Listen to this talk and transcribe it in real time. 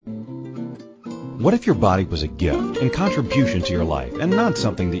What if your body was a gift and contribution to your life and not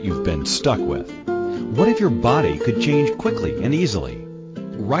something that you've been stuck with? What if your body could change quickly and easily?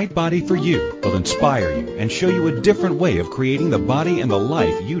 Right Body for You will inspire you and show you a different way of creating the body and the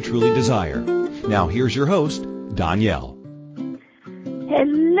life you truly desire. Now here's your host, Danielle.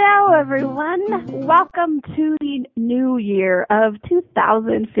 Hello everyone. Welcome to the new year of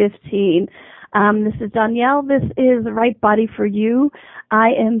 2015. This is Danielle. This is Right Body for You.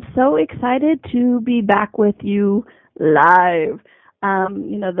 I am so excited to be back with you live.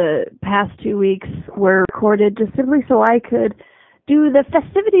 The past 2 weeks were recorded just simply so I could do the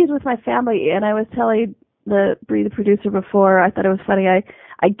festivities with my family. And I was telling the producer before, I thought it was funny.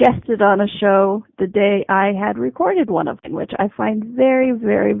 I guested on a show the day I had recorded one of them, which I find very,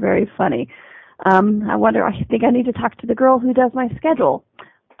 very, very funny. I think I need to talk to the girl who does my schedule.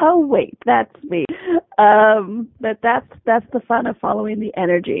 Oh, wait, that's me. But that's the fun of following the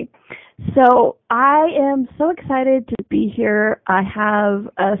energy. So I am so excited to be here. I have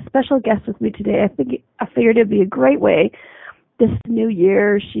a special guest with me today. I figured it'd be a great way this new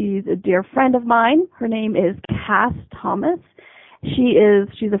year. She's a dear friend of mine. Her name is Cass Thomas.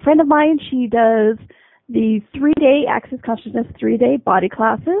 She's a friend of mine. She does the 3-day Access Consciousness 3-day body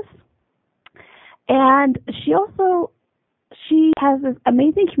classes. And she has this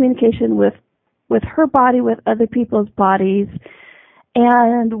amazing communication with her body, with other people's bodies.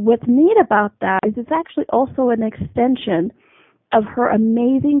 And what's neat about that is it's actually also an extension of her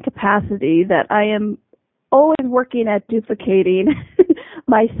amazing capacity that I am always working at duplicating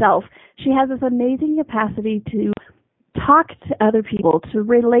myself. She has this amazing capacity to talk to other people, to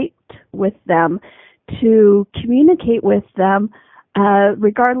relate with them, to communicate with them,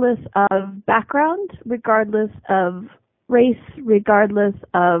 regardless of background, regardless of race, regardless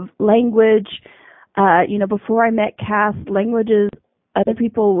of language. Before I met Cass, other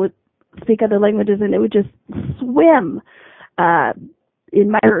people would speak other languages and it would just swim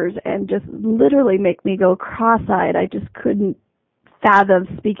in my ears and just literally make me go cross-eyed. I just couldn't fathom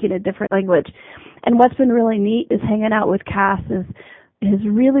speaking a different language. And what's been really neat is hanging out with Cass has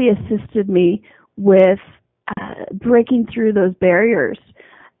really assisted me with breaking through those barriers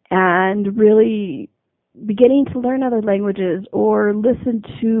and really beginning to learn other languages or listen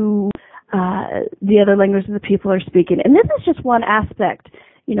to the other languages that people are speaking. And this is just one aspect,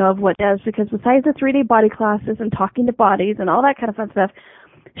 of what does, because besides the 3-day body classes and talking to bodies and all that kind of fun stuff,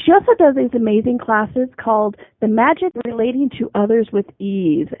 she also does these amazing classes called The Magic Relating to Others with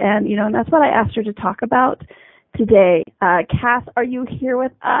Ease. And, and that's what I asked her to talk about today. Cass, are you here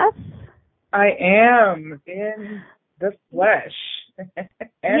with us? I am in the flesh. And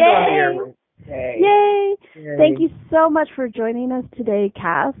Yay! on the air. Yay! Thank you so much for joining us today,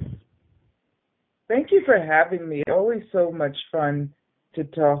 Cass. Thank you for having me. It's always so much fun to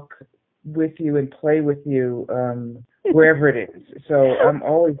talk with you and play with you wherever it is. So I'm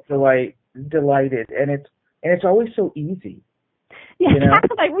always delighted, and it's always so easy. Yeah,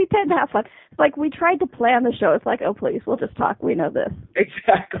 like we tend to have fun. It's like we tried to plan the show. It's like, oh please, we'll just talk. We know this.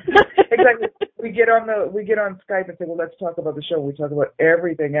 Exactly. We get on Skype and say, well, let's talk about the show. We talk about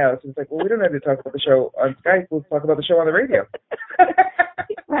everything else. It's like, well, we don't have to talk about the show on Skype. We'll talk about the show on the radio.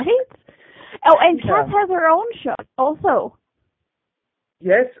 Right? Oh, and Cass has her own show also.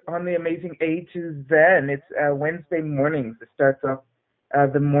 Yes, on the amazing A to Zen. It's Wednesday mornings. It starts off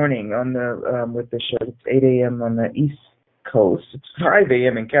the morning on the with the show. It's 8 a.m. on the East Coast. It's 5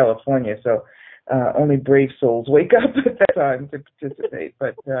 a.m. in California, so only brave souls wake up at that time to participate.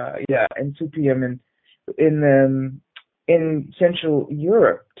 But and 2 p.m. in Central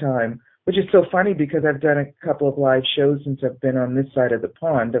Europe time, which is so funny because I've done a couple of live shows since I've been on this side of the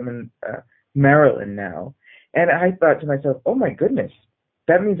pond. I'm in Maryland now, and I thought to myself, oh my goodness.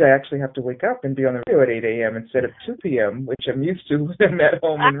 That means I actually have to wake up and be on the radio at 8 a.m. instead of 2 p.m., which I'm used to when I'm at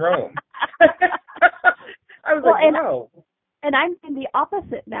home in Rome. I was wow. And I'm in the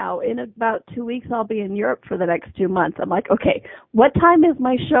opposite now. In about 2 weeks, I'll be in Europe for the next 2 months. I'm like, okay, what time is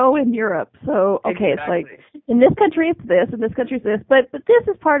my show in Europe? So, okay, exactly. It's like, in this country it's this, in this country it's this. But this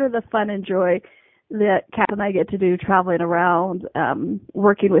is part of the fun and joy that Cass and I get to do, traveling around,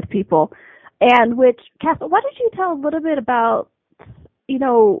 working with people. And Cass, why don't you tell a little bit about,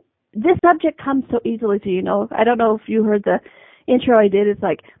 this subject comes so easily to you. I don't know if you heard the intro I did. It's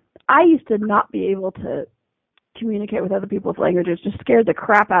like I used to not be able to communicate with other people's languages. Just scared the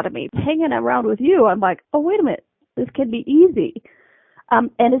crap out of me. Hanging around with you, I'm like, oh, wait a minute. This can be easy.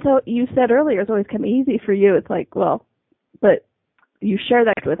 And so you said earlier, it's always come easy for you. It's like, well, but you share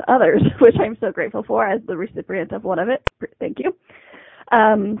that with others, which I'm so grateful for as the recipient of one of it. Thank you.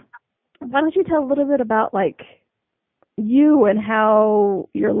 Why don't you tell a little bit about, you and how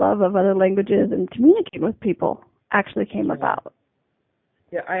your love of other languages and communicating with people actually came about.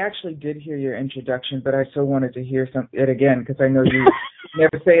 Yeah, I actually did hear your introduction, but I still wanted to hear it again because I know you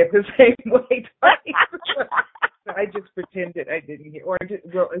never say it the same way twice. So I just pretended I didn't hear, or I did,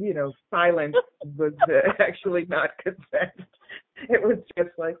 well, silence was actually not consent. It was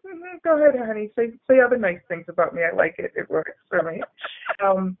just like, go ahead, honey, say other nice things about me. I like it. It works for me.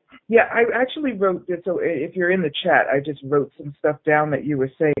 Yeah, I actually wrote this. So if you're in the chat, I just wrote some stuff down that you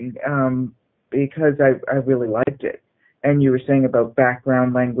were saying because I really liked it. And you were saying about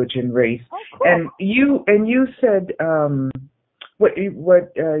background, language, and race. Oh, cool. And you said what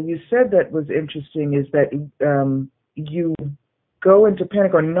you said that was interesting is that you go into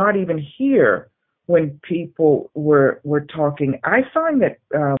panic or not even hear when people were talking. I find that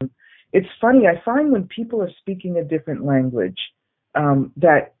it's funny. I find when people are speaking a different language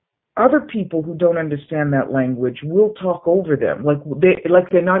that other people who don't understand that language will talk over them, like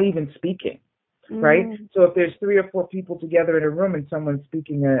they're not even speaking. Right? So if there's 3 or 4 people together in a room and someone's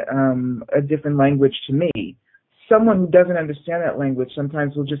speaking a different language to me, someone who doesn't understand that language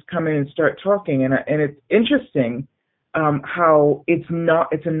sometimes will just come in and start talking, and it's interesting how it's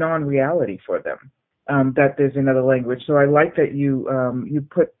a non-reality for them that there's another language. So I like that you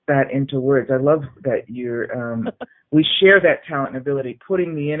put that into words. I love that we share that talent and ability,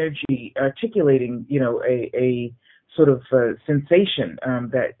 putting the energy, articulating, a sort of sensation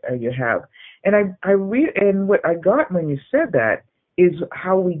that you have. And and what I got when you said that is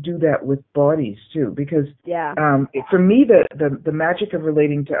how we do that with bodies too, because for me the magic of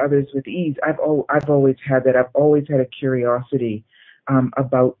relating to others with ease, I've always had that. I've always had a curiosity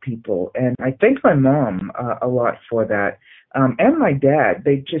about people, and I thank my mom a lot for that, and my dad.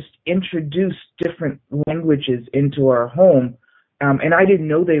 They just introduced different languages into our home, and I didn't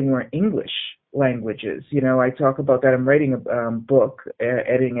know they weren't English languages. I talk about that. I'm writing a book,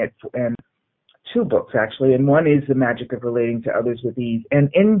 editing it, and 2 books actually, and one is The Magic of Relating to Others with Ease. And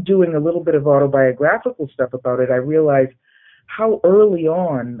in doing a little bit of autobiographical stuff about it, I realized how early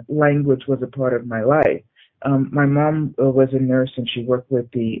on language was a part of my life. My mom was a nurse, and she worked with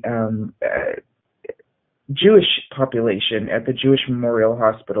the Jewish population at the Jewish Memorial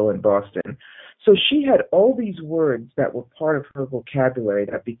Hospital in Boston. So she had all these words that were part of her vocabulary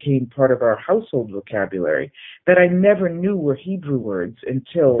that became part of our household vocabulary that I never knew were Hebrew words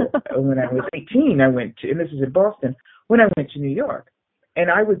until when I was 18, and this is in Boston, when I went to New York.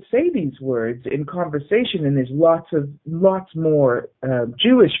 And I would say these words in conversation, and there's lots more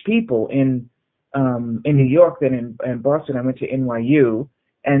Jewish people in New York than in Boston. I went to NYU,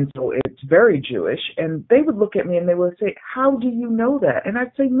 and so it's very Jewish. And they would look at me and they would say, "How do you know that?" And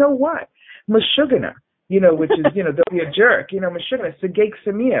I'd say, "Know what? Mashugana," which is, don't be a jerk, Mashugana, Segek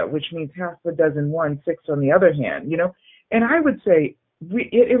Samia, which means half a dozen one, 6 on the other hand, And I would say,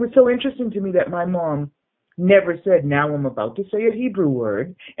 it was so interesting to me that my mom never said, "Now I'm about to say a Hebrew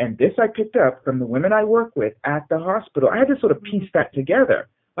word, and this I picked up from the women I work with at the hospital." I had to sort of piece that together.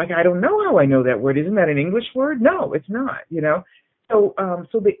 Like, I don't know how I know that word. Isn't that an English word? No, it's not, So,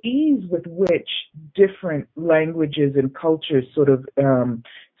 so the ease with which different languages and cultures sort of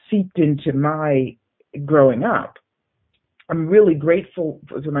seeped into my growing up. I'm really grateful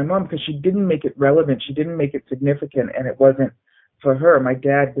to my mom because she didn't make it relevant. She didn't make it significant, and it wasn't for her. My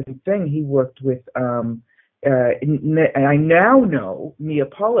dad, the thing, he worked with, and I now know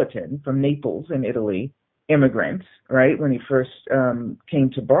Neapolitan from Naples in Italy, immigrants, right, when he first came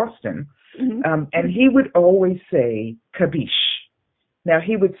to Boston. Mm-hmm. And he would always say, "Kabish." Now,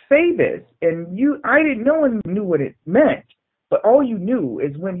 he would say this, and no one knew what it meant. But all you knew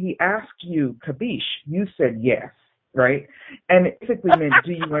is when he asked you "Kabish," you said yes, right? And it basically meant,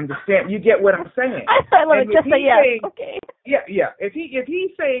 "Do you understand?" You get what I'm saying? I love it. Just say yes. Okay. Yeah. If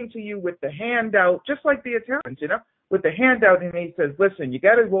he's saying to you with the hand out, just like the Italians, with the hand out, and he says, "Listen, you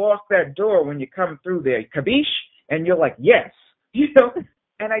got to walk that door when you come through there, Kabish," and you're like, "Yes,"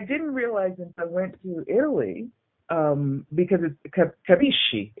 And I didn't realize until I went to Italy, because it's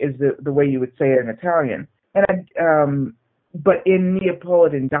capisci is the way you would say it in Italian, and but in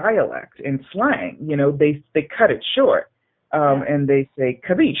Neapolitan dialect, in slang, they cut it short, and they say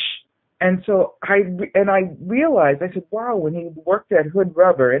 "kabish." And so I realized, I said, wow, when he worked at Hood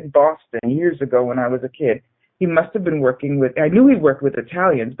Rubber in Boston years ago when I was a kid, he must have been working with, I knew he worked with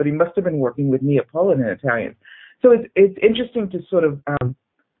Italians, but he must have been working with Neapolitan Italians. So it's interesting to sort of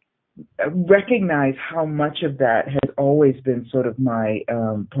recognize how much of that has always been sort of my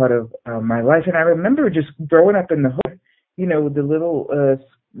part of my life. And I remember just growing up in the Hood, the little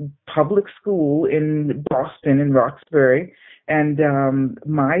public school in Boston, in Roxbury, and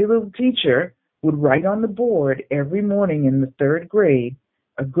my little teacher would write on the board every morning in the third grade,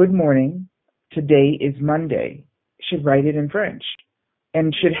 a good morning, today is Monday. Should write it in French.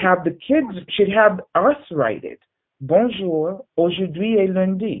 And should have the kids, should have us write it. Bonjour, aujourd'hui est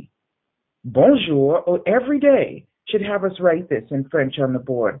lundi. Bonjour, or every day should have us write this in French on the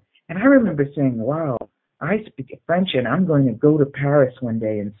board. And I remember saying, wow, I speak French and I'm going to go to Paris one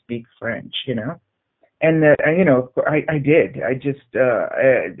day and speak French, you know? And, I did. I just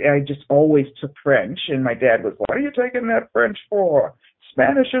always took French. And my dad was, what are you taking that French for?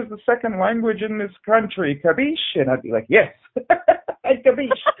 Spanish is the second language in this country. Capiche? And I'd be like, yes. Capiche.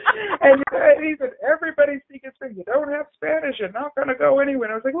 And he said, everybody's speaking Spanish. You don't have Spanish. You're not going to go anywhere.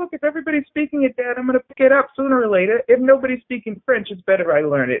 And I was like, look, if everybody's speaking it, Dad, I'm going to pick it up sooner or later. If nobody's speaking French, it's better I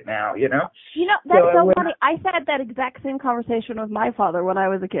learn it now, you know? You know, that's so funny. I had that exact same conversation with my father when I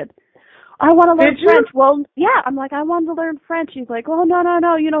was a kid. I want to learn French. Well, yeah, I'm like, I want to learn French. He's like, oh, no,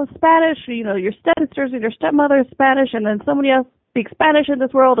 Spanish, your stepsisters and your stepmother is Spanish, and then somebody else speaks Spanish in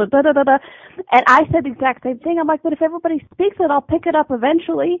this world, and da-da-da-da. And I said the exact same thing. I'm like, but if everybody speaks it, I'll pick it up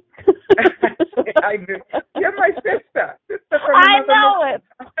eventually. I knew. You're my sister. I know it.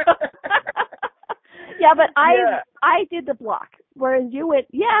 Yeah, but I did the block, whereas you went,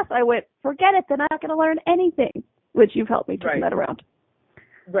 yes, I went, forget it, they're not going to learn anything, which you've helped me turn that around.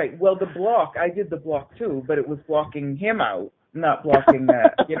 Right. Well, the block, I did the block too, but it was blocking him out, not blocking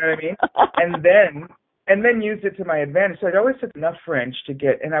that. You know what I mean? And then used it to my advantage. So I always took enough French to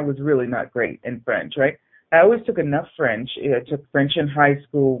get, and I was really not great in French, right? I always took enough French. I took French in high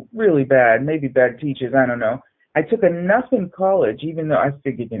school, really bad, maybe bad teachers, I don't know. I took enough in college, even though I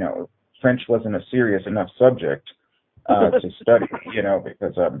figured, French wasn't a serious enough subject to study,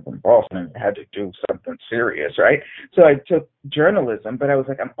 because I'm from Boston and had to do something serious, right? So I took journalism, but I was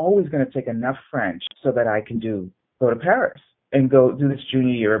like, I'm always going to take enough French so that I can go to Paris and go do this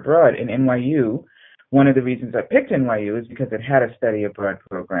junior year abroad. In NYU, one of the reasons I picked NYU is because it had a study abroad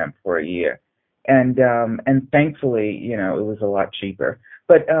program for a year. And thankfully, it was a lot cheaper.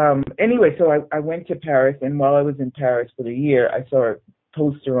 But anyway, so I went to Paris, and while I was in Paris for the year, I saw a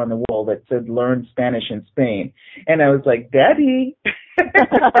poster on the wall that said learn Spanish in Spain. And I was like, Daddy, got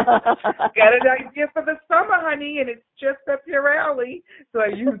an idea for the summer, honey, and it's just up your alley. So I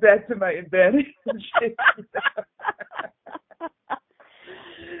used that to my advantage. And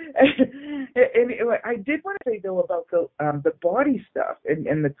I did want to say, though, about the body stuff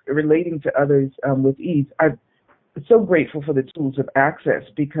and the relating to others with ease. I'm so grateful for the tools of access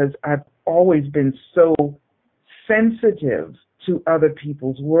because I've always been so sensitive to other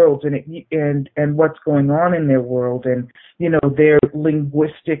people's worlds and what's going on in their world and their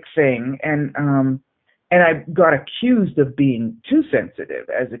linguistic thing and I got accused of being too sensitive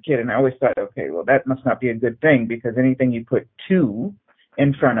as a kid, and I always thought, okay, well, that must not be a good thing because anything you put too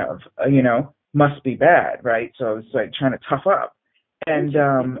in front of must be bad, right? So I was like trying to tough up, and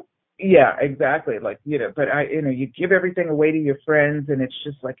yeah, exactly, like but you give everything away to your friends, and it's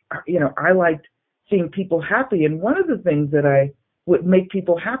just like I liked seeing people happy. And one of the things that would make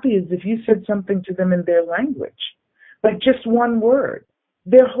people happy is if you said something to them in their language, like just one word.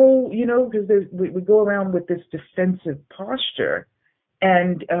 Their whole, because we go around with this defensive posture.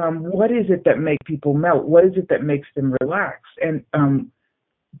 And what is it that makes people melt? What is it that makes them relax? And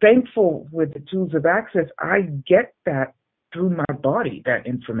thankful with the tools of access, I get that through my body, that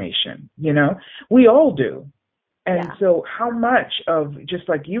information. We all do. And so how much of, just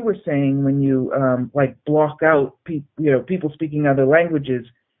like you were saying, when you block out people speaking other languages,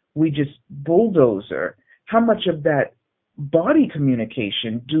 we just bulldozer. How much of that body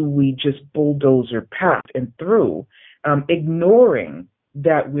communication do we just bulldozer past and through, ignoring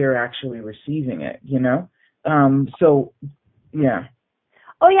that we're actually receiving it, So, yeah.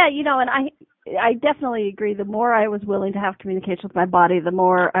 Oh, yeah, and I definitely agree. The more I was willing to have communication with my body, the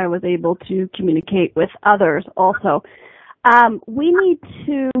more I was able to communicate with others also. We need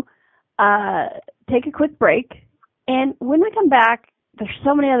to take a quick break. And when we come back, there's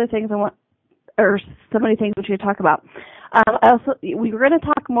so many other things so many things we should talk about. We were going to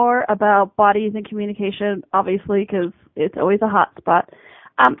talk more about bodies and communication, obviously, because it's always a hot spot.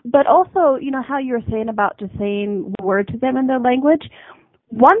 But also, how you were saying about just saying a word to them in their language.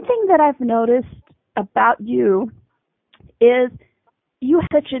 One thing that I've noticed about you is you have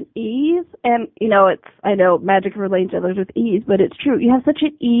such an ease, and I know magic relates to others with ease, but it's true. You have such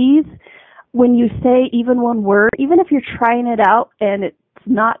an ease when you say even one word, even if you're trying it out and it's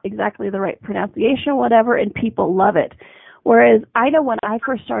not exactly the right pronunciation, whatever, and people love it. Whereas I know when I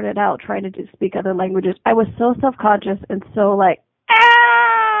first started out trying to speak other languages, I was so self-conscious and so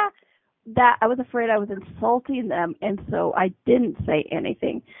that I was afraid I was insulting them, and so I didn't say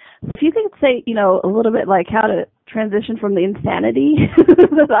anything. So if you could say, a little bit like how to transition from the insanity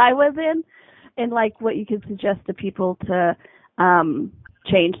that I was in, and like what you could suggest to people to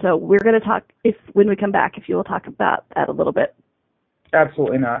change. So we're going to talk, when we come back, if you will talk about that a little bit.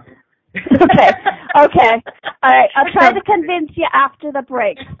 Absolutely not. Okay. All right. I'll try to convince you after the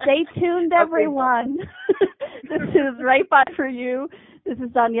break. Stay tuned, everyone. This is Right Body for You. This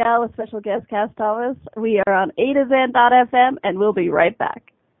is Danielle, a special guest, Cass Thomas. We are on A2Zen.fm, and we'll be right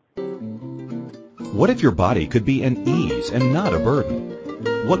back. What if your body could be an ease and not a burden?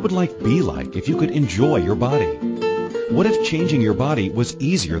 What would life be like if you could enjoy your body? What if changing your body was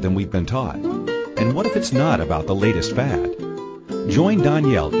easier than we've been taught? And what if it's not about the latest fad? Join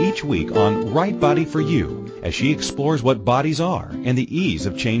Danielle each week on Right Body for You as she explores what bodies are and the ease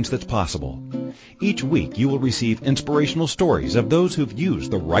of change that's possible. Each week you will receive inspirational stories of those who've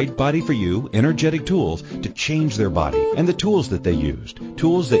used the Right Body for You energetic tools to change their body and the tools that they used,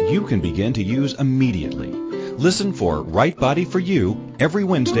 tools that you can begin to use immediately. Listen for Right Body for You every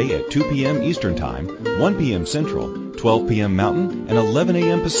Wednesday at 2 p.m. Eastern Time, 1 p.m. Central, 12 p.m. Mountain, and 11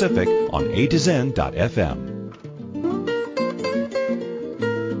 a.m. Pacific on A2Zen.fm.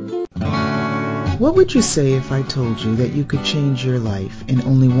 What would you say if I told you that you could change your life in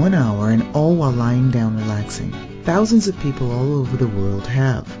only 1 hour and all while lying down relaxing? Thousands of people all over the world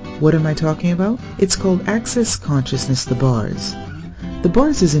have. What am I talking about? It's called Access Consciousness, the bars. The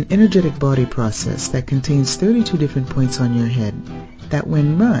bars is an energetic body process that contains 32 different points on your head that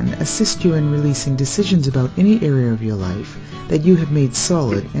when run assist you in releasing decisions about any area of your life that you have made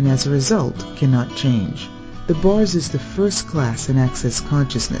solid and as a result cannot change. The bars is the first class in Access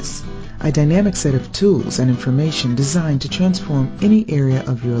Consciousness, a dynamic set of tools and information designed to transform any area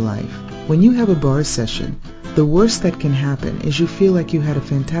of your life. When you have a bars session, the worst that can happen is you feel like you had a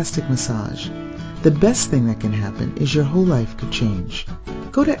fantastic massage. The best thing that can happen is your whole life could change.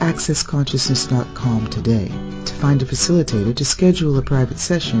 Go to accessconsciousness.com today to find a facilitator to schedule a private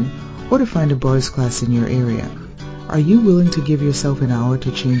session or to find a bars class in your area. Are you willing to give yourself an hour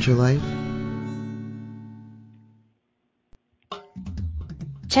to change your life?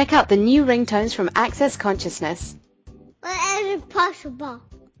 Check out the new ringtones from Access Consciousness. What is possible?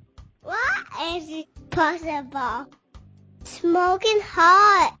 What is possible? Smoking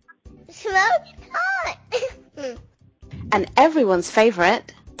hot. Smoking hot. And everyone's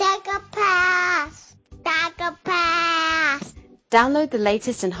favorite, Take a pass. Take a pass. download the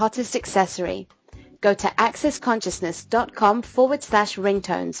latest and hottest accessory. Go to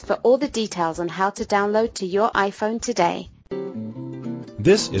accessconsciousness.com/ringtones for all the details on how to download to your iPhone today.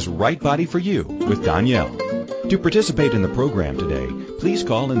 This is Right Body for You with Danielle. To participate in the program today, please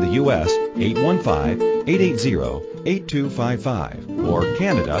call in the U.S. 815-880-8255 or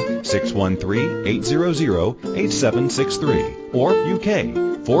Canada 613-800-8763 or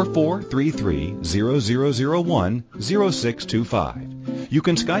UK 4433-0001-0625. You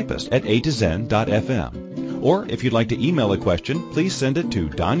can Skype us at A2Zen.fm. Or if you'd like to email a question, please send it to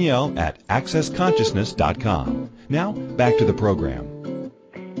Danielle@accessconsciousness.com. Now, back to the program.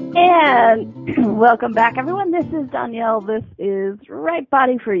 And welcome back, everyone. This is Danielle. This is Right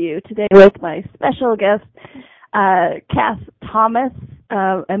Body for You. Today with my special guest, Cass Thomas,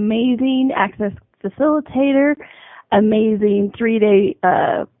 amazing Access facilitator, amazing 3-day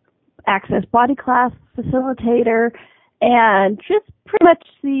Access body class facilitator, and just pretty much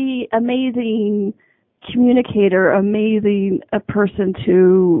the amazing communicator, amazing person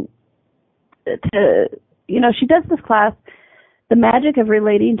to she does this class, The Magic of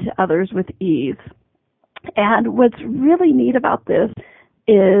Relating to Others with Ease. And what's really neat about this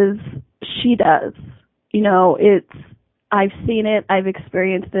is she does. I've seen it, I've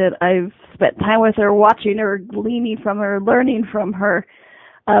experienced it, I've spent time with her, watching her, gleaning from her, learning from her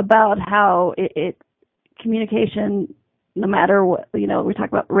about how communication, no matter what, we talk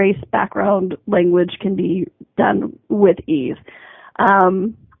about race, background, language, can be done with ease.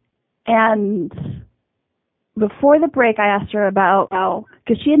 And before the break, I asked her about how,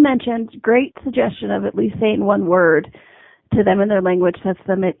 because she had mentioned, great suggestion of at least saying one word to them in their language sets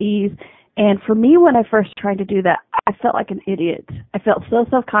them at ease. And for me, when I first tried to do that, I felt like an idiot. I felt so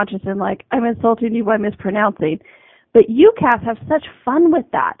self-conscious and like I'm insulting you by mispronouncing. But you, Cass, have such fun with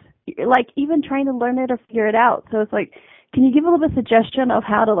that, like even trying to learn it or figure it out. So it's like, can you give a little bit of suggestion of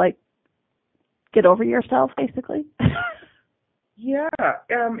how to like get over yourself, basically? Yeah,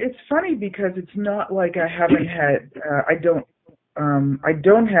 it's funny because it's not like I haven't had, I don't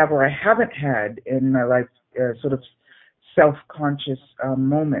have, or I haven't had in my life sort of self-conscious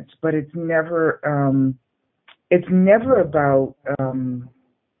moments, but it's never about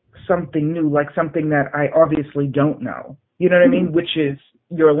something new, like something that I obviously don't know. You know what I mean? Which is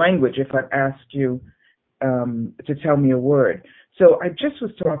your language. If I asked you to tell me a word. So I just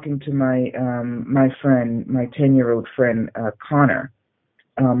was talking to my friend, my 10-year-old friend Connor,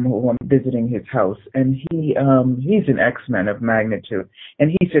 who I'm visiting his house, and he's an X-Men of magnitude.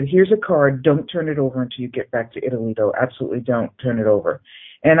 And he said, "Here's a card. Don't turn it over until you get back to Italy, though. Absolutely don't turn it over."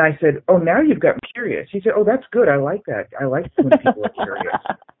 And I said, "Oh, now you've got me curious." He said, "Oh, that's good. I like that. I like when people are curious."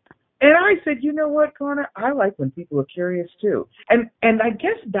 And I said, "You know what, Connor? I like when people are curious too." And I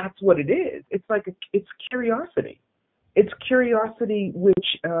guess that's what it is. It's like it's curiosity. It's curiosity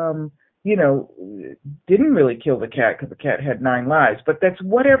which didn't really kill the cat because the cat had 9 lives. But that's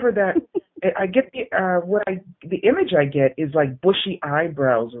whatever that I get. The image I get is like bushy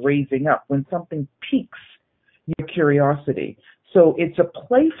eyebrows raising up when something piques your curiosity. So it's a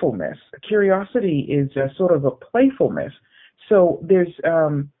playfulness. Curiosity is a sort of a playfulness. So there's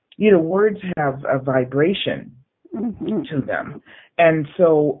words have a vibration to them. And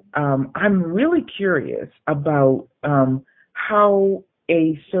so I'm really curious about how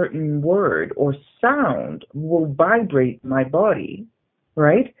a certain word or sound will vibrate my body,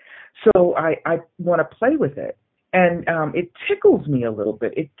 right? So I want to play with it. And it tickles me a little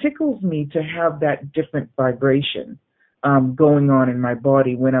bit. It tickles me to have that different vibration going on in my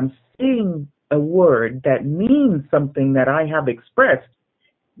body when I'm saying a word that means something that I have expressed,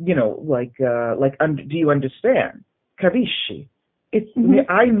 do you understand? Capisci?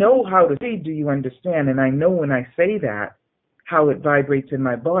 I know how to say, do you understand? And I know when I say that, how it vibrates in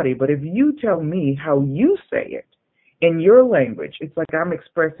my body. But if you tell me how you say it in your language, it's like I'm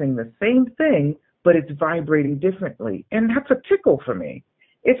expressing the same thing, but it's vibrating differently. And that's a tickle for me.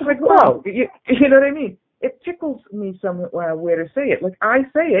 It's like, wow, you know what I mean? It tickles me somewhere to say it. Like I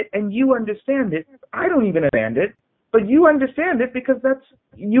say it and you understand it. I don't even understand it, but you understand it because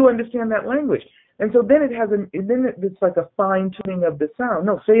you understand that language. And so then it's like a fine tuning of the sound.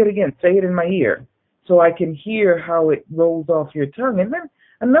 No, say it again. Say it in my ear so I can hear how it rolls off your tongue. And then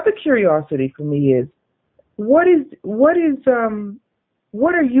another curiosity for me is what are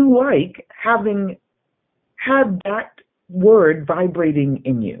you like having had that word vibrating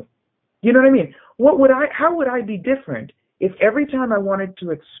in you? You know what I mean? How would I be different if every time I wanted to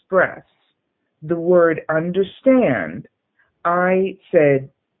express the word understand, I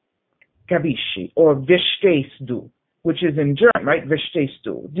said capisci or verstehst du, which is in German, right? Verstehst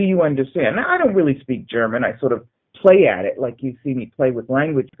du. Do you understand? Now, I don't really speak German. I sort of play at it like you see me play with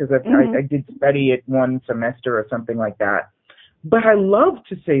language because I did study it one semester or something like that. But I love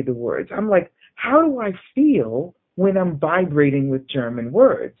to say the words. I'm like, how do I feel when I'm vibrating with German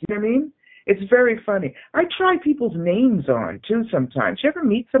words? You know what I mean? It's very funny. I try people's names on, too, sometimes. You ever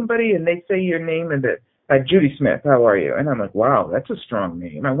meet somebody and they say your name and like Judy Smith, how are you? And I'm like, wow, that's a strong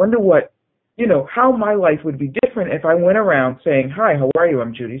name. I wonder how my life would be different if I went around saying, hi, how are you?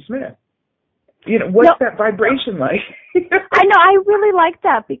 I'm Judy Smith. What's that vibration like? I know. I really like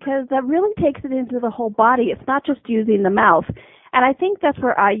that because that really takes it into the whole body. It's not just using the mouth. And I think that's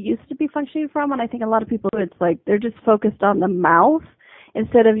where I used to be functioning from. And I think a lot of people, it's like they're just focused on the mouth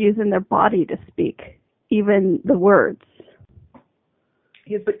instead of using their body to speak, even the words.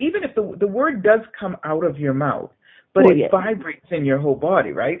 Yes, but even if the word does come out of your mouth, but it vibrates in your whole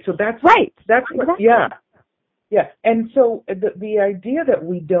body, right? So that's right. That's what, exactly. Yeah. And so the idea that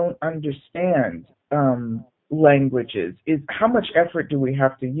we don't understand languages is how much effort do we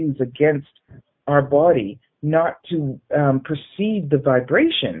have to use against our body not to perceive the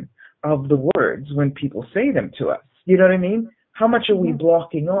vibration of the words when people say them to us. You know what I mean? How much are we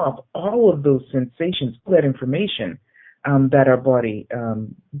blocking off all of those sensations, all that information that our body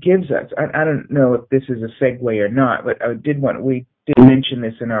gives us? I don't know if this is a segue or not, but we did mention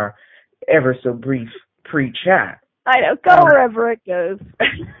this in our ever so brief pre-chat. I know, go wherever it goes.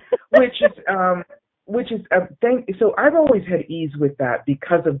 which is a thing. So I've always had ease with that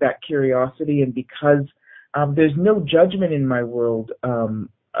because of that curiosity and because there's no judgment in my world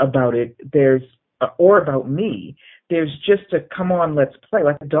about it. Or about me. There's just a come on, let's play,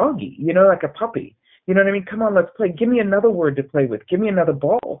 like a doggy, like a puppy. You know what I mean? Come on, let's play. Give me another word to play with. Give me another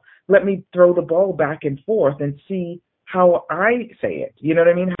ball. Let me throw the ball back and forth and see how I say it. You know what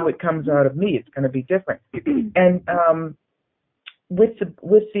I mean? How it comes out of me. It's going to be different. And with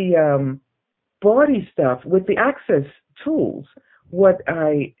the body stuff, with the access tools, what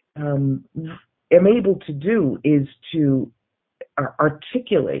I am able to do is to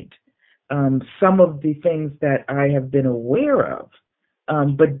articulate some of the things that I have been aware of,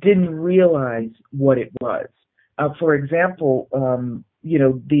 but didn't realize what it was. For example,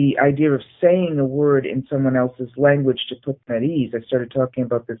 the idea of saying a word in someone else's language to put them at ease. I started talking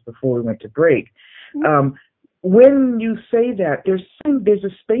about this before we went to break. When you say that, there's a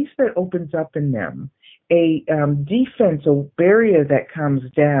space that opens up in them, a defense, a barrier that comes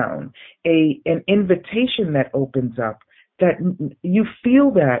down, an invitation that opens up, that you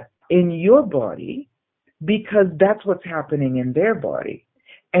feel that in your body because that's what's happening in their body.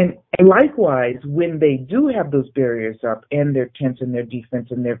 And likewise, when they do have those barriers up and they're tense and they're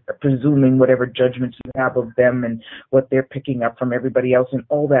defense and they're presuming whatever judgments you have of them and what they're picking up from everybody else and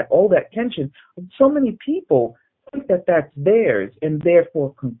all that tension, so many people think that that's theirs and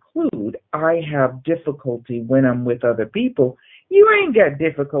therefore conclude, I have difficulty when I'm with other people. You ain't got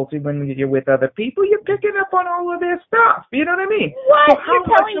difficulty when you're with other people. You're picking up on all of their stuff. You know what I mean? What? So You're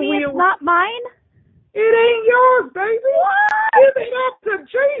telling me it's not mine? It ain't yours, baby. What? Give it up to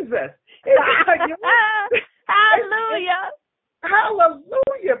Jesus. It's not yours. Hallelujah.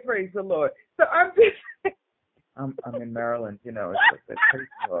 Hallelujah. Praise the Lord. So I'm in Maryland, it's like that. Praise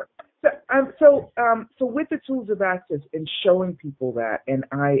the Lord. So with the tools of access and showing people that, and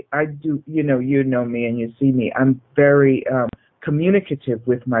I do, you know me and you see me, I'm very communicative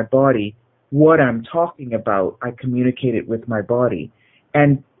with my body. What I'm talking about, I communicate it with my body.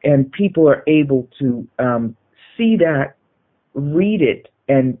 And people are able to see that, read it,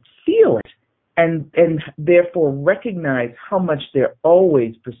 and feel it, and therefore recognize how much they're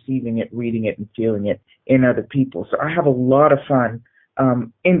always perceiving it, reading it, and feeling it in other people. So I have a lot of fun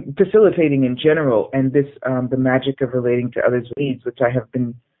in facilitating in general, and this the magic of relating to others' needs, which I have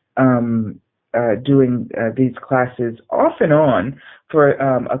been doing these classes off and on for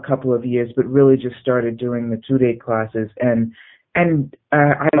a couple of years, but really just started doing the 2-day classes, and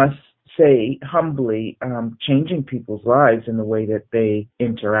I must say humbly changing people's lives in the way that they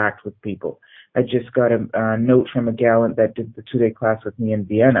interact with people. I just got a note from a gallant that did the 2-day class with me in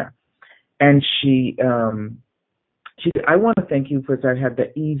Vienna, and she said, I want to thank you because I had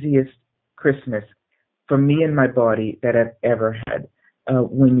the easiest Christmas for me and my body that I've ever had.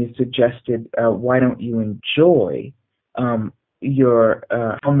 When you suggested, why don't you enjoy your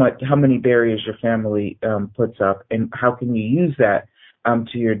how many barriers your family puts up, and how can you use that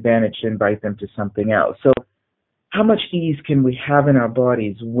to your advantage to invite them to something else? So how much ease can we have in our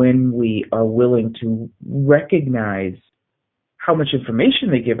bodies when we are willing to recognize how much information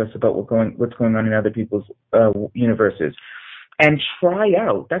they give us about what's going on in other people's universes, and try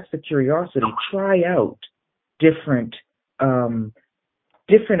out, that's the curiosity, try out different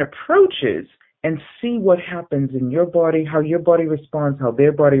approaches and see what happens in your body, how your body responds, how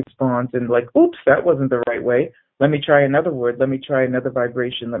their body responds, and like, oops, that wasn't the right way. Let me try another word. Let me try another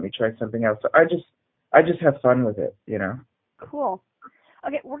vibration. Let me try something else. So I just have fun with it, Cool.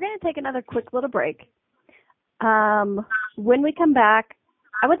 Okay, we're going to take another quick little break. When we come back,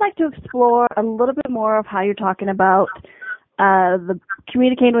 I would like to explore a little bit more of how you're talking about the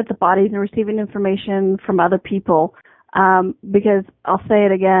communicating with the bodies and receiving information from other people. Because I'll say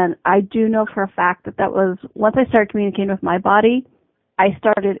it again, I do know for a fact that was, once I started communicating with my body, I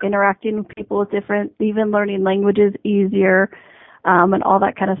started interacting with people with different, even learning languages easier, and all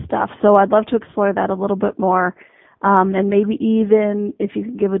that kind of stuff. So I'd love to explore that a little bit more, and maybe even if you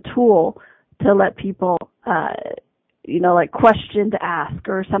can give a tool to let people, like question to ask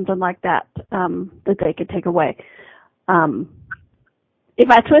or something like that, that they could take away. If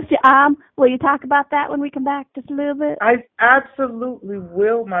I twist your arm, will you talk about that when we come back just a little bit? I absolutely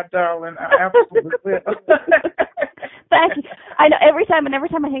will, my darling. I absolutely will. Thank you. I know every time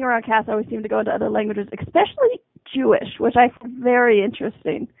I hang around Cass, I always seem to go into other languages, especially Jewish, which I find very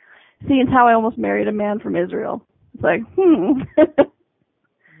interesting, seeing how I almost married a man from Israel. It's like,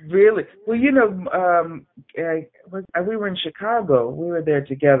 Really? Well, we were in Chicago. We were there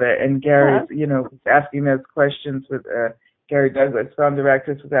together, and Gary, was asking us questions with Gary Douglas, founder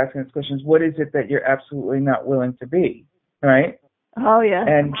Access, was asking us questions. What is it that you're absolutely not willing to be? Right? Oh, yeah.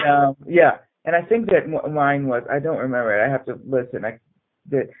 And, and I think that mine was, I don't remember it. I have to listen. I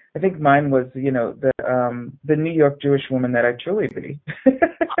think mine was, the New York Jewish woman that I truly be.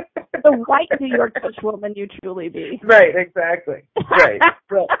 The white New York Jewish woman you truly be. Right, exactly. Right.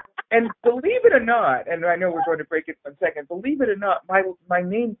 Well, and believe it or not, and I know we're going to break it in a second, believe it or not, my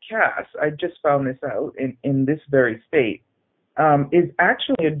name Cass, I just found this out in this very state, is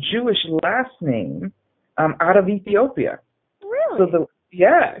actually a Jewish last name out of Ethiopia. Really? So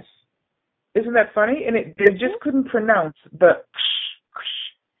yes. Isn't that funny? And they just couldn't pronounce the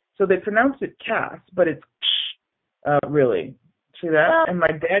so they pronounced it Cass, but it's really. See that? Well, and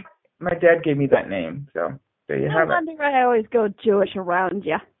my dad gave me that name, so there you have it. I always go Jewish around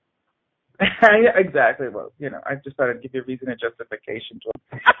you. Exactly. Well, I just thought I'd give you a reason and justification to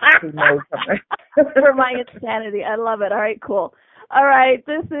know something. For my insanity. I love it. All right, cool. All right,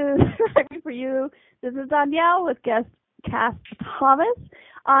 this is Right for You. This is Danielle with guest Cass Thomas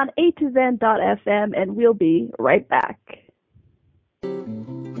on A2Zen.fm, and we'll be right back.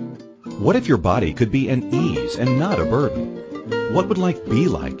 What if your body could be an ease and not a burden? What would life be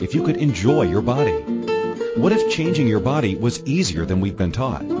like if you could enjoy your body? What if changing your body was easier than we've been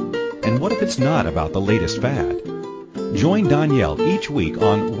taught? And what if it's not about the latest fad? Join Danielle each week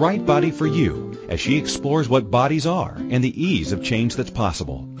on Right Body for You as she explores what bodies are and the ease of change that's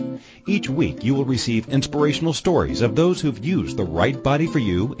possible. Each week you will receive inspirational stories of those who've used the Right Body for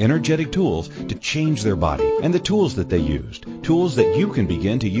You energetic tools to change their body and the tools that they used, tools that you can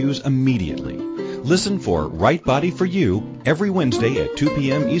begin to use immediately. Listen for Right Body for You every Wednesday at 2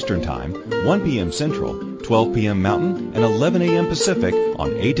 p.m. Eastern Time, 1 p.m. Central, 12 p.m. Mountain, and 11 a.m. Pacific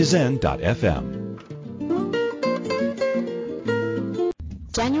on A2Zen.fm.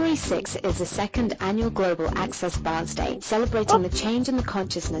 January 6th is the second annual Global Access Bars Day, celebrating the change in the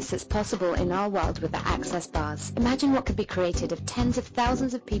consciousness that's possible in our world with the Access Bars. Imagine what could be created if tens of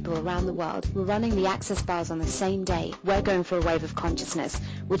thousands of people around the world were running the Access Bars on the same day. We're going for a wave of consciousness.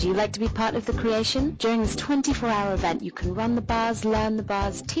 Would you like to be part of the creation? During this 24-hour event, you can run the bars, learn the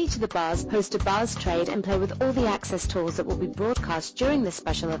bars, teach the bars, host a bars trade, and play with all the Access tools that will be broadcast during this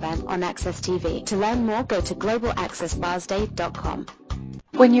special event on Access TV. To learn more, go to globalaccessbarsday.com.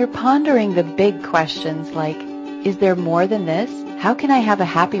 When you're pondering the big questions like, is there more than this? How can I have a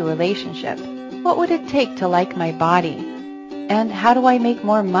happy relationship? What would it take to like my body? And how do I make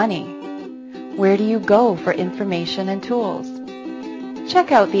more money? Where do you go for information and tools?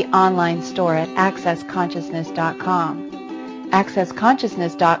 Check out the online store at accessconsciousness.com.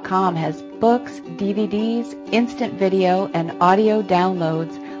 Accessconsciousness.com has books, DVDs, instant video and audio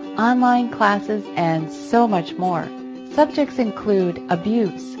downloads, online classes, and so much more. Subjects include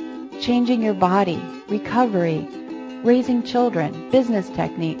abuse, changing your body, recovery, raising children, business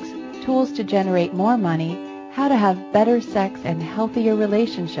techniques, tools to generate more money, how to have better sex and healthier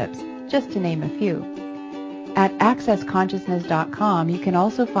relationships, just to name a few. At accessconsciousness.com, you can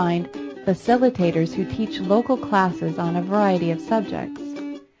also find facilitators who teach local classes on a variety of subjects.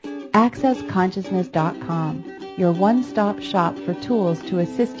 Accessconsciousness.com, your one-stop shop for tools to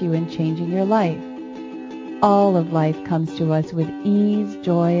assist you in changing your life. All of life comes to us with ease,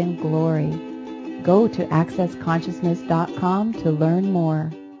 joy, and glory. Go to accessconsciousness.com to learn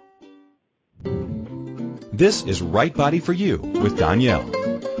more. This is Right Body for You with Danielle.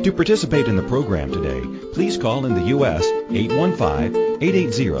 To participate in the program today, please call in the U.S.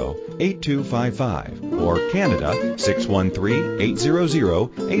 815-880-8255 or Canada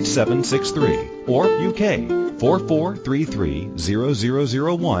 613-800-8763 or UK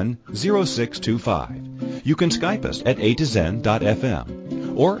 4433-0001-0625. You can Skype us at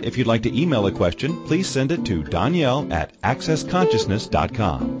A2Zen.fm. Or if you'd like to email a question, please send it to Danielle at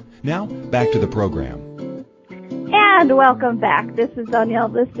accessconsciousness.com. Now, back to the program. And welcome back. This is Danielle.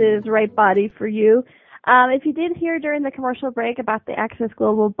 This is Right Body for You. If you did hear during the commercial break about the Access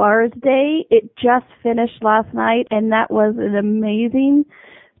Global Bars Day, it just finished last night, and that was an amazing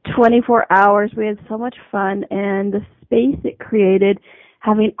 24 hours. We had so much fun, and the space it created,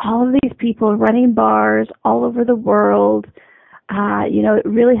 having all of these people running bars all over the world, it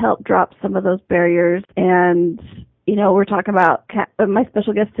really helped drop some of those barriers. And, we're talking about, my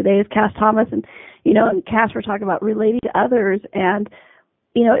special guest today is Cass Thomas, and, and Cass, we're talking about relating to others. And,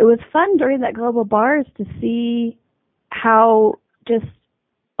 it was fun during that Global Bars to see how just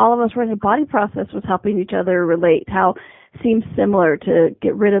all of us running a body process was helping each other relate, how it seems similar to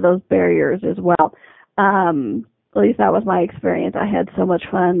get rid of those barriers as well. At least that was my experience. I had so much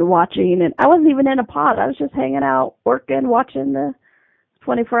fun watching, and I wasn't even in a pod. I was just hanging out, working, watching the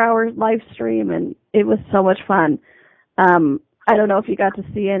 24-hour live stream, and it was so much fun. I don't know if you got to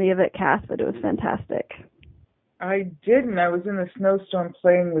see any of it, Cass, but it was fantastic. I didn't. I was in the snowstorm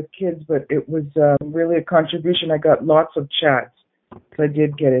playing with kids, but it was really a contribution. I got lots of chats, so I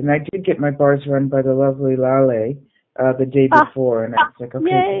did get it. And I did get my bars run by the lovely Lale the day before, and I was like,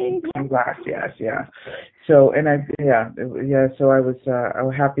 okay, congrats, yes, yeah. So, and so I was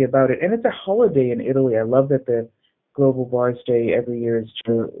happy about it. And it's a holiday in Italy. I love that the Global Bars Day every year is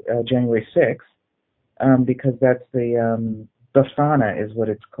January 6th, because that's the Befana is what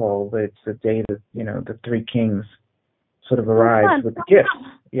it's called. It's the day that, the three kings sort of arrived with the gifts.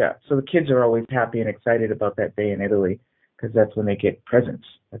 Yeah, so the kids are always happy and excited about that day in Italy because that's when they get presents.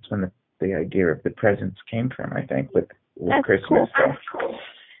 That's when the idea of the presents came from, I think, with Christmas. Cool. So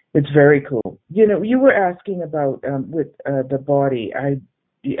it's very cool. You were asking about with the body.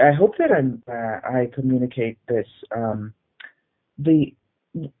 I hope that I communicate this. The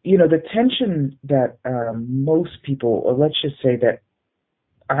the tension that most people, or let's just say that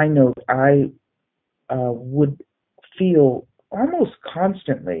I know I would feel almost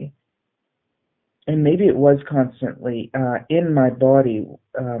constantly, and maybe it was constantly in my body,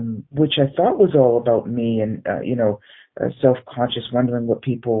 which I thought was all about me, and self-conscious, wondering what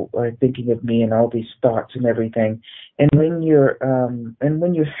people are thinking of me, and all these thoughts and everything. And when you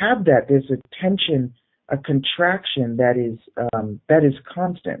have that, there's a tension, a contraction that is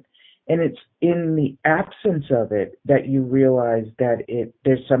constant. And it's in the absence of it that you realize that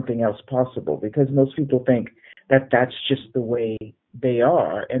there's something else possible, because most people think that that's just the way they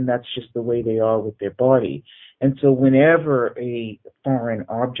are, and that's just the way they are with their body. And so whenever a foreign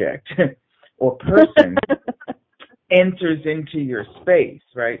object or person enters into your space,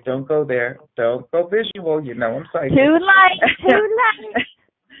 right? Don't go there. Don't go visual. You know I'm psychic. Too light.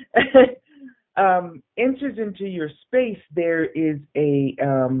 Enters into your space, there is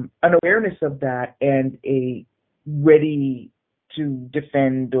an awareness of that, and a ready to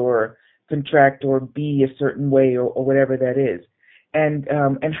defend or contract or be a certain way, or whatever that is. And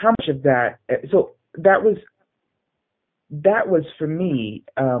how much of that? So that was for me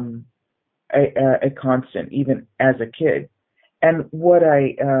a constant, even as a kid. And what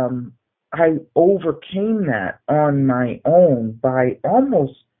I overcame that on my own by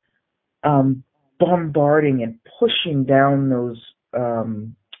almost bombarding and pushing down those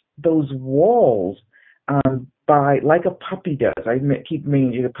walls by, like a puppy does. I keep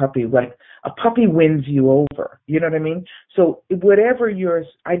meaning a puppy, like a puppy wins you over. You know what I mean? So whatever yours,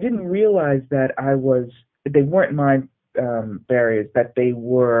 I didn't realize that they weren't my barriers, that they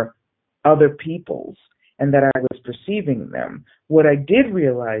were other people's, and that I was perceiving them. What I did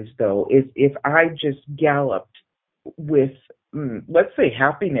realize, though, is if I just galloped with, let's say,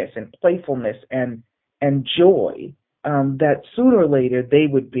 happiness and playfulness and joy, that sooner or later they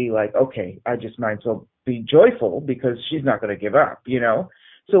would be like, okay, I just might as well be joyful, because she's not going to give up,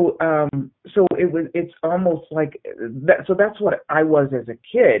 So it's almost like that. So that's what I was as a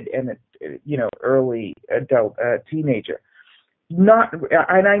kid, and early adult, teenager.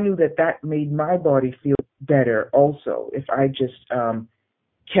 And I knew that made my body feel better also, if I just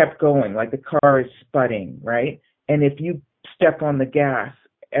kept going, like the car is sputting, right? And if you step on the gas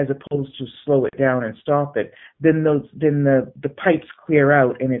as opposed to slow it down and stop it, then the pipes clear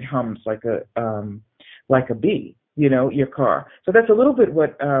out and it hums like a bee, your car. So that's a little bit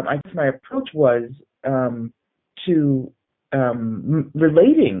what I guess my approach was to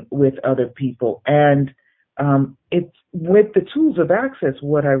relating with other people. And it's with the tools of access,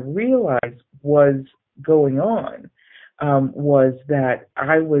 what I realized was going on was that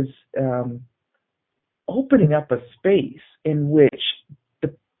I was opening up a space in which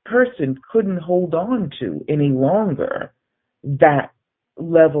the person couldn't hold on to any longer that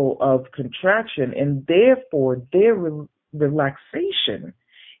level of contraction, and therefore their relaxation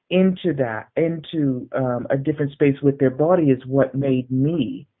into a different space with their body is what made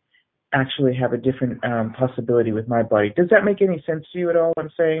me actually have a different possibility with my body. Does that make any sense to you at all, what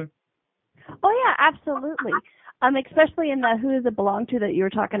I'm saying? Oh, yeah, absolutely. Especially in the who does it belong to that you were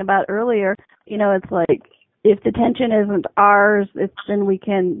talking about earlier. It's like, if the tension isn't ours, then we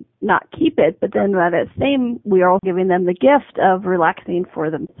can not keep it. But then by that same, we are all giving them the gift of relaxing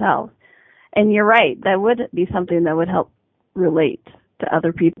for themselves. And you're right, that would be something that would help relate to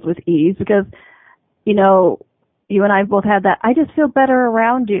other people with ease, because, you and I both had that. I just feel better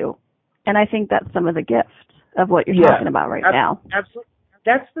around you. And I think that's some of the gift of what you're talking about right now. Absolutely.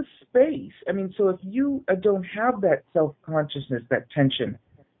 That's the space. I mean, so if you don't have that self-consciousness, that tension,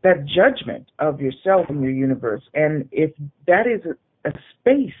 that judgment of yourself and your universe, and if that is a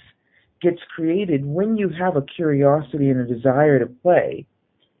space gets created when you have a curiosity and a desire to play,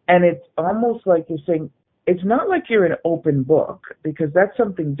 and it's almost like you're saying, it's not like you're an open book, because that's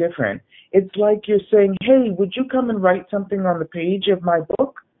something different. It's like you're saying, hey, would you come and write something on the page of my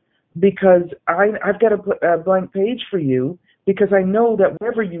book? Because I've got a blank page for you, because I know that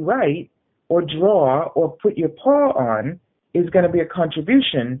whatever you write or draw or put your paw on is going to be a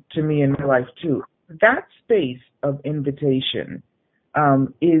contribution to me in my life too. That space of invitation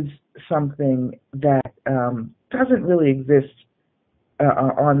is something that doesn't really exist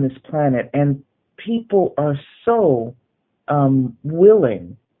on this planet, and people are so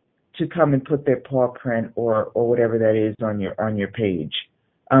willing to come and put their paw print or whatever that is on your page.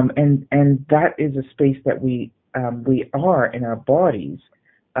 And that is a space that we are in our bodies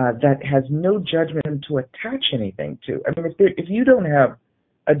that has no judgment to attach anything to. I mean, if you don't have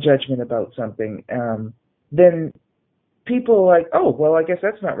a judgment about something, then people are like, oh, well, I guess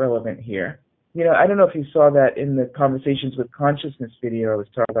that's not relevant here. You know, I don't know if you saw that in the Conversations with Consciousness video I was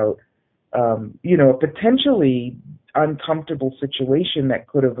talking about, you know, a potentially uncomfortable situation that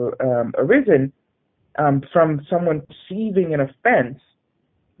could have arisen from someone perceiving an offense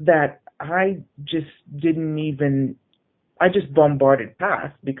that I just didn't even, I just bombarded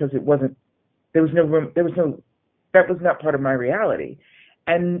past because it wasn't, there was no room, that was not part of my reality.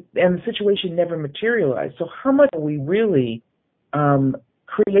 And the situation never materialized. So how much are we really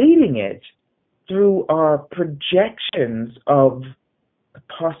creating it through our projections of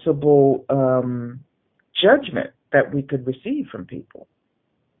possible judgment that we could receive from people?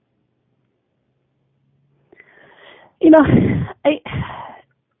 You know, I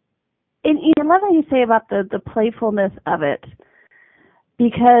love how you say about the playfulness of it,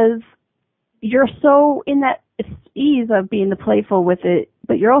 because you're so in that ease of being the playful with it,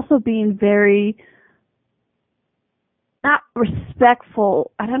 but you're also being very not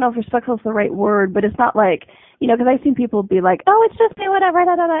respectful. I don't know if respectful is the right word, but it's not like, you know, because I've seen people be like, oh, it's just whatever,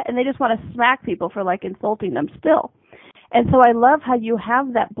 da, da, da, and they just want to smack people for like insulting them still. And so I love how you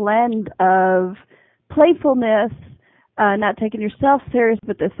have that blend of playfulness, not taking yourself serious,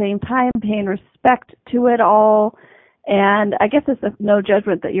 but at the same time paying respect to it all. And I guess it's the no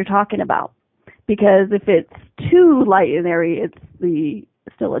judgment that you're talking about, because if it's too light and airy, it's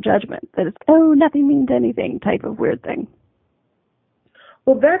still a judgment that it's, oh, nothing means anything type of weird thing.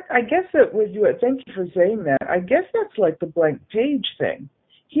 Well, that, I guess that was you. Thank you for saying that. I guess that's like the blank page thing.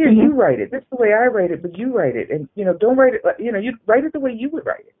 Here, mm-hmm. You write it. That's the way I write it, but you write it. And, you know, don't write it, you know, you write it the way you would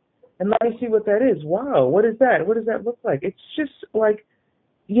write it. And let me see what that is. Wow, what is that? What does that look like? It's just like,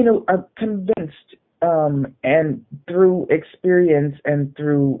 you know, I'm convinced, and through experience and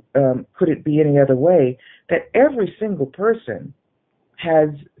through could it be any other way, that every single person has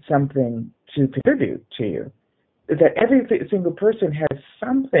something to contribute to you. That every single person has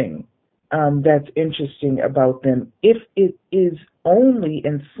something that's interesting about them, if it is only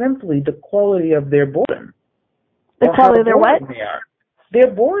and simply the quality of their boredom. The quality of their what? Their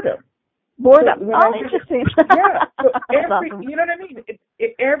boredom. Boredom. So interesting. Yeah. So awesome. You know what I mean?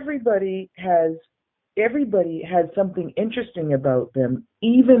 Everybody has something interesting about them,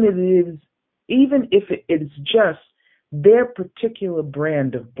 even if it is just their particular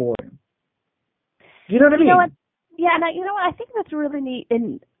brand of boredom. You know what I mean? You know what? Yeah, and you know what? I think that's really neat.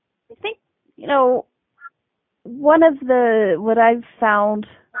 And I think, you know, one of what I've found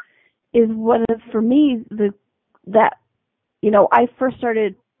is for me, that, you know, I first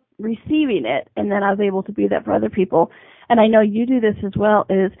started receiving it, and then I was able to be that for other people. And I know you do this as well,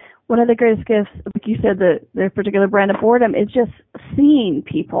 is one of the greatest gifts, like you said, their particular brand of boredom is just seeing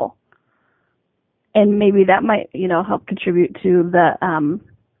people. And maybe that might, you know, help contribute to the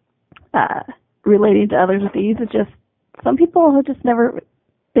relating to others with ease. It's just some people have just never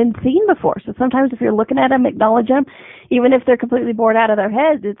been seen before. So sometimes if you're looking at them, acknowledge them, even if they're completely bored out of their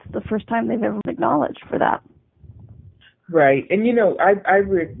heads, it's the first time they've ever been acknowledged for that. Right. And, you know, I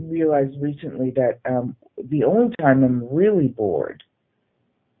realized recently that the only time I'm really bored,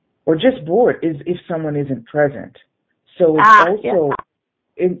 or just bored, is if someone isn't present. So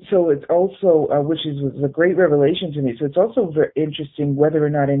it's also, which was a great revelation to me. So it's also very interesting whether or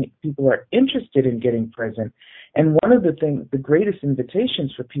not any people are interested in getting present. And one of the greatest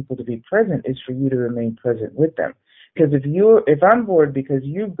invitations for people to be present is for you to remain present with them. Because if I'm bored because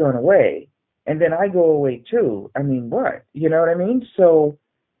you've gone away, and then I go away too, I mean, what? You know what I mean? So,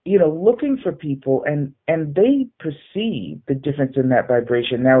 you know, looking for people, and they perceive the difference in that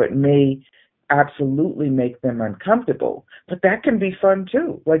vibration. Now, it may absolutely make them uncomfortable, but that can be fun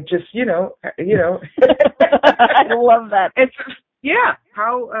too. Like, just, you know. I love that. It's, yeah.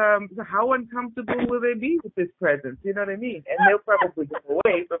 How uncomfortable will they be with this presence? You know what I mean? And they'll probably go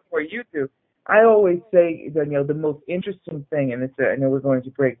away before you do. I always say, Danielle, the most interesting thing, and I know we're going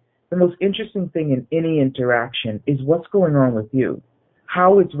to break, the most interesting thing in any interaction is what's going on with you,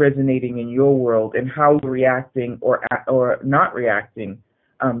 how it's resonating in your world, and how you're reacting or not reacting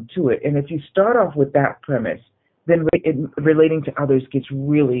to it. And if you start off with that premise, then relating to others gets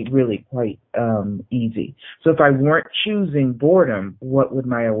really, really quite easy. So if I weren't choosing boredom, what would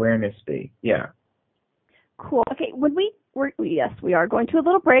my awareness be? Yeah. Cool. Okay. Yes, we are going to a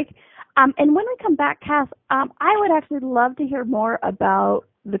little break. And when we come back, Cass, I would actually love to hear more about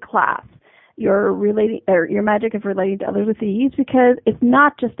the class, your magic of relating to others with ease, because it's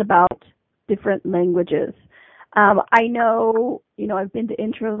not just about different languages. I know, you know, I've been to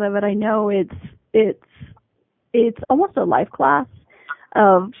intros of it. I know it's almost a life class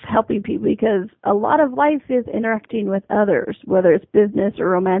of helping people, because a lot of life is interacting with others, whether it's business or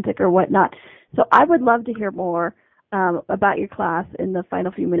romantic or whatnot. So I would love to hear more about your class in the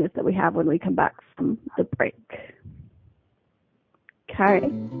final few minutes that we have when we come back from the break. Okay.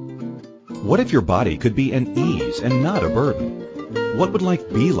 What if your body could be an ease and not a burden? What would life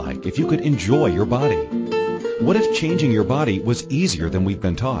be like if you could enjoy your body? What if changing your body was easier than we've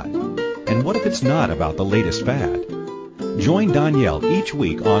been taught? And what if it's not about the latest fad? Join Danielle each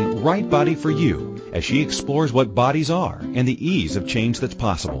week on Right Body for You as she explores what bodies are and the ease of change that's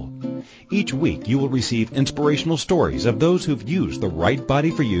possible. Each week you will receive inspirational stories of those who've used the Right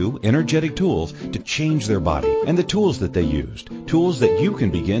Body for You energetic tools to change their body and the tools that they used, tools that you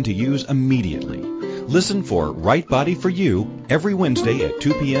can begin to use immediately. Listen for Right Body for You every Wednesday at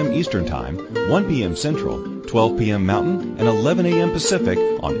 2 p.m. Eastern Time, 1 p.m. Central, 12 p.m. Mountain, and 11 a.m. Pacific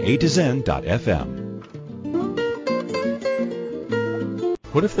on A2Zen.fm.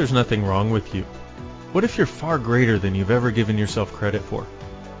 What if there's nothing wrong with you? What if you're far greater than you've ever given yourself credit for?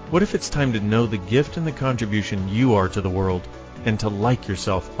 What if it's time to know the gift and the contribution you are to the world and to like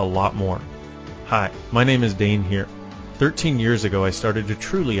yourself a lot more? Hi, my name is Dane here. 13 years ago, I started to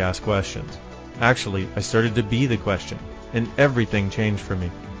truly ask questions. Actually, I started to be the question, and everything changed for me.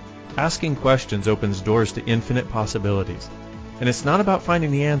 Asking questions opens doors to infinite possibilities. And it's not about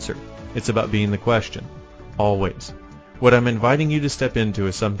finding the answer. It's about being the question. Always. What I'm inviting you to step into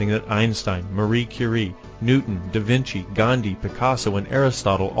is something that Einstein, Marie Curie, Newton, Da Vinci, Gandhi, Picasso, and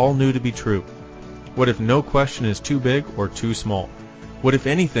Aristotle all knew to be true. What if no question is too big or too small? What if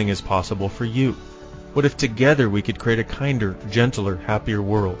anything is possible for you? What if together we could create a kinder, gentler, happier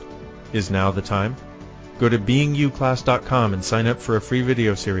world? Is now the time? Go to beingyouclass.com and sign up for a free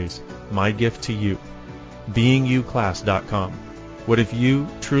video series, My Gift to You. beingyouclass.com. What if you,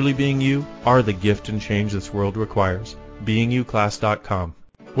 truly being you, are the gift and change this world requires? beingyouclass.com.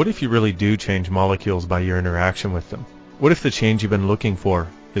 What if you really do change molecules by your interaction with them? What if the change you've been looking for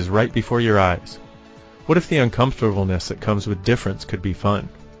is right before your eyes? What if the uncomfortableness that comes with difference could be fun?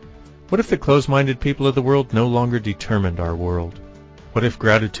 What if the closed-minded people of the world no longer determined our world? What if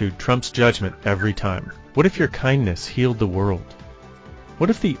gratitude trumps judgment every time? What if your kindness healed the world?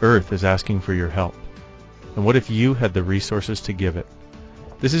 What if the earth is asking for your help? And what if you had the resources to give it?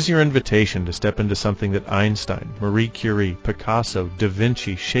 This is your invitation to step into something that Einstein, Marie Curie, Picasso, Da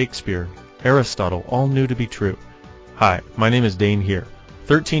Vinci, Shakespeare, Aristotle all knew to be true. Hi, my name is Dane here.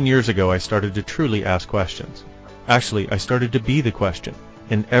 13 years ago, I started to truly ask questions. Actually, I started to be the question,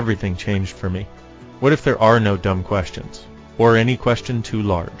 and everything changed for me. What if there are no dumb questions, or any question too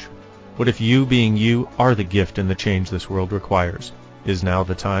large? What if you, being you, are the gift and the change this world requires? Is now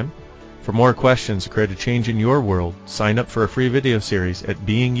the time? For more questions to create a change in your world, sign up for a free video series at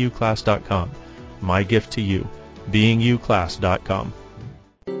beingyouclass.com. My gift to you, beingyouclass.com.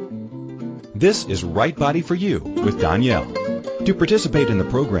 This is Right Body for You with Danielle. To participate in the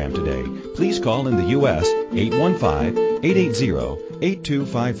program today, please call in the U.S.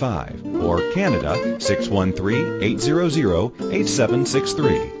 815-880-8255 or Canada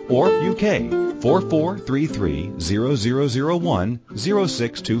 613-800-8763 or UK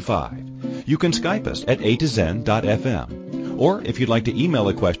 4433-0001-0625. You can Skype us at A2Zen.fm. Or if you'd like to email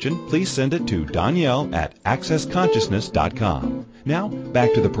a question, please send it to Danielle@accessconsciousness.com. Now,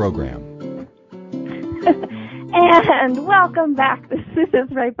 back to the program. And welcome back. This is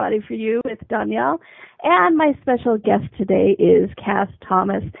Right Body for You with Danielle. And my special guest today is Cass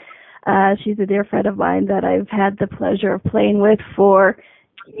Thomas. She's a dear friend of mine that I've had the pleasure of playing with for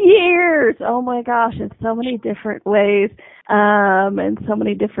years. Oh my gosh, in so many different ways, and so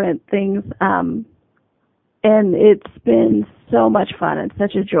many different things. And it's been so much fun and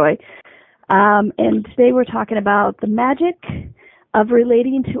such a joy. And today we're talking about the magic of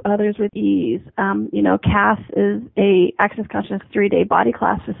relating to others with ease. Cass is a Access Consciousness 3-day body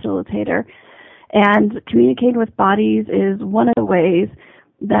class facilitator, and communicating with bodies is one of the ways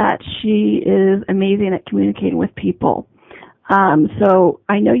that she is amazing at communicating with people. So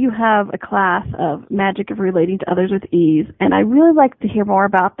I know you have a class of magic of relating to others with ease, and I really like to hear more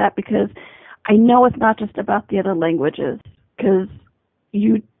about that because I know it's not just about the other languages, because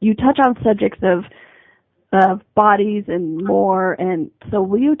you touch on subjects of bodies and more. And so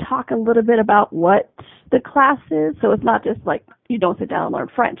will you talk a little bit about what the class is? So it's not just like you don't sit down and learn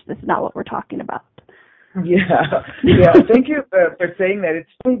French. This is not what we're talking about. Yeah. Thank you for saying that. It's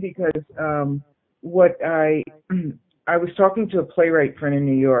funny because I was talking to a playwright friend in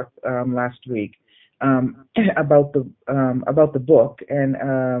New York last week about the book and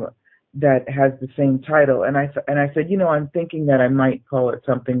that has the same title, and I said, I'm thinking that I might call it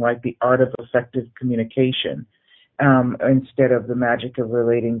something like The Art of Effective Communication instead of The Magic of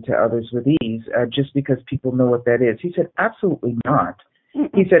Relating to Others with Ease, just because people know what that is. He said, absolutely not.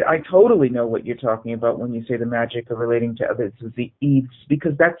 He said, I totally know what you're talking about when you say the magic of relating to others is the ease,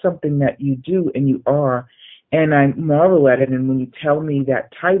 because that's something that you do and you are, and I marvel at it. And when you tell me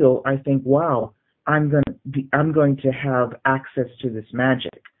that title, I think, wow, I'm going to have access to this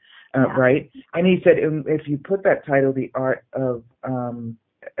magic, right? And he said, if you put that title, The Art of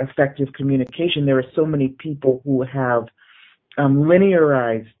Effective Communication, there are so many people who have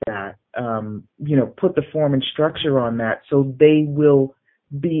linearized that, put the form and structure on that, so they will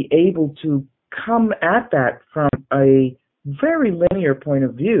be able to come at that from a very linear point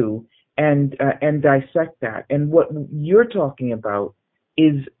of view and dissect that. And what you're talking about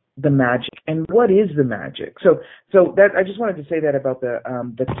is the magic. And what is the magic? So that I just wanted to say that about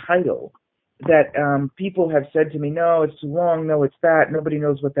the title, that people have said to me, no, it's too long, no, it's that, nobody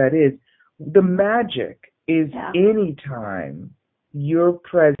knows what that is. The magic is any time you're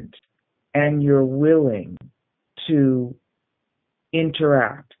present and you're willing to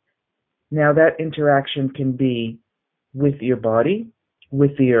interact. Now, that interaction can be with your body,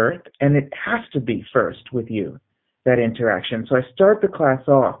 with the earth, and it has to be first with you, that interaction. So I start the class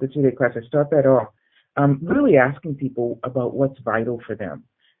off, the 2-day class, I start that off really asking people about what's vital for them,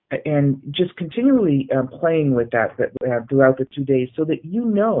 and just continually playing with that throughout the 2 days, so that you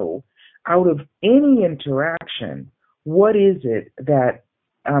know, out of any interaction, what is it that,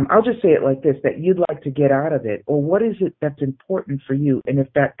 I'll just say it like this, that you'd like to get out of it, or what is it that's important for you? And if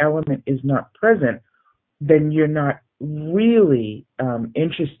that element is not present, then you're not really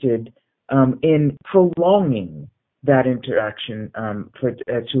interested in prolonging that interaction for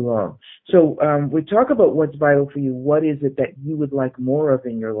too long. So we talk about what's vital for you. What is it that you would like more of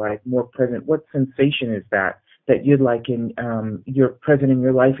in your life, more present? What sensation is that you'd like in your present in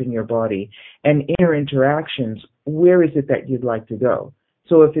your life, in your body? And inner interactions, where is it that you'd like to go?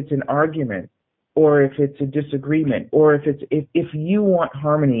 So if it's an argument, or if it's a disagreement, or if you want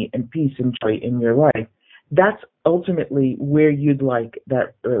harmony and peace and joy in your life, that's ultimately where you'd like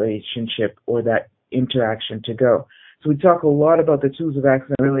that relationship or that interaction to go. So we talk a lot about the tools of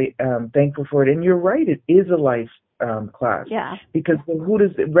access. I'm really thankful for it. And you're right, it is a life class. Yeah. Because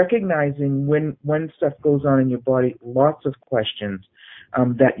recognizing when stuff goes on in your body, lots of questions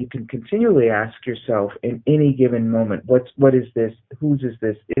that you can continually ask yourself in any given moment. What is this? Whose is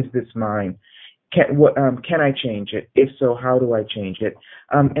this? Is this mine? Can I change it? If so, how do I change it?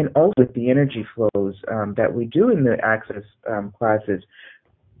 And also with the energy flows that we do in the access classes,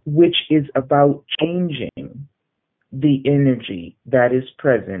 which is about changing the energy that is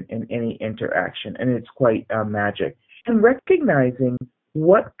present in any interaction, and it's quite magic. And recognizing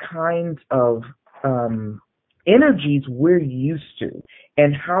what kinds of energies we're used to,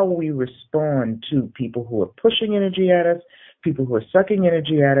 and how we respond to people who are pushing energy at us, people who are sucking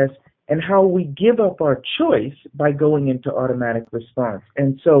energy at us, and how we give up our choice by going into automatic response.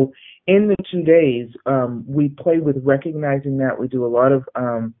 And so in the 2 days, we play with recognizing that. We do a lot of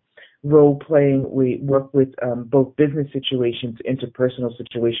role playing. We work with both business situations, interpersonal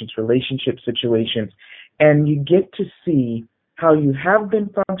situations, relationship situations, and you get to see how you have been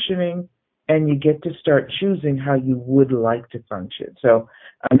functioning, and you get to start choosing how you would like to function. So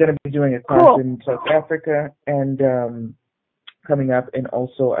I'm going to be doing a class in South Africa and coming up, and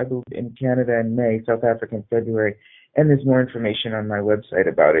also I believe in Canada in May, South Africa in February. And there's more information on my website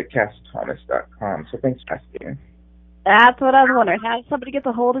about it, CassThomas.com. So thanks for asking. That's what I was wondering. How does somebody get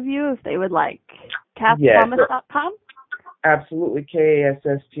a hold of you if they would like? CassThomas.com? Absolutely,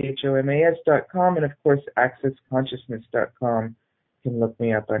 KASSTHOMAS.com, and of course AccessConsciousness.com. You can look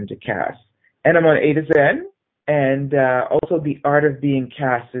me up under Cass. And I'm on A to Zen, and also The Art of Being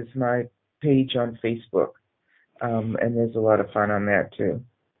Cass is my page on Facebook. And there's a lot of fun on there too.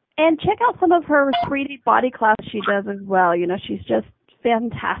 And check out some of her 3D body classes she does as well. You know, she's just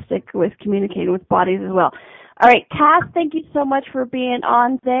fantastic with communicating with bodies as well. All right, Cass, thank you so much for being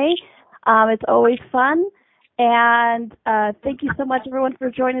on today. It's always fun. And thank you so much, everyone, for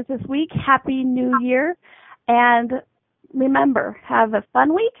joining us this week. Happy New Year. And remember, have a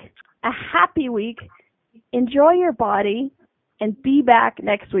fun week, a happy week. Enjoy your body, and be back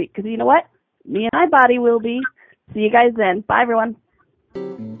next week. Because you know what? Me and my body will be. See you guys then. Bye, everyone.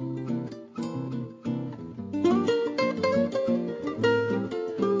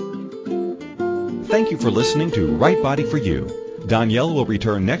 Thank you for listening to Right Body for You. Danielle will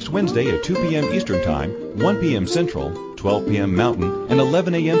return next Wednesday at 2 p.m. Eastern Time, 1 p.m. Central, 12 p.m. Mountain, and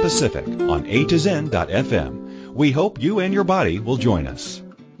 11 a.m. Pacific on A to Zen.fm. We hope you and your body will join us.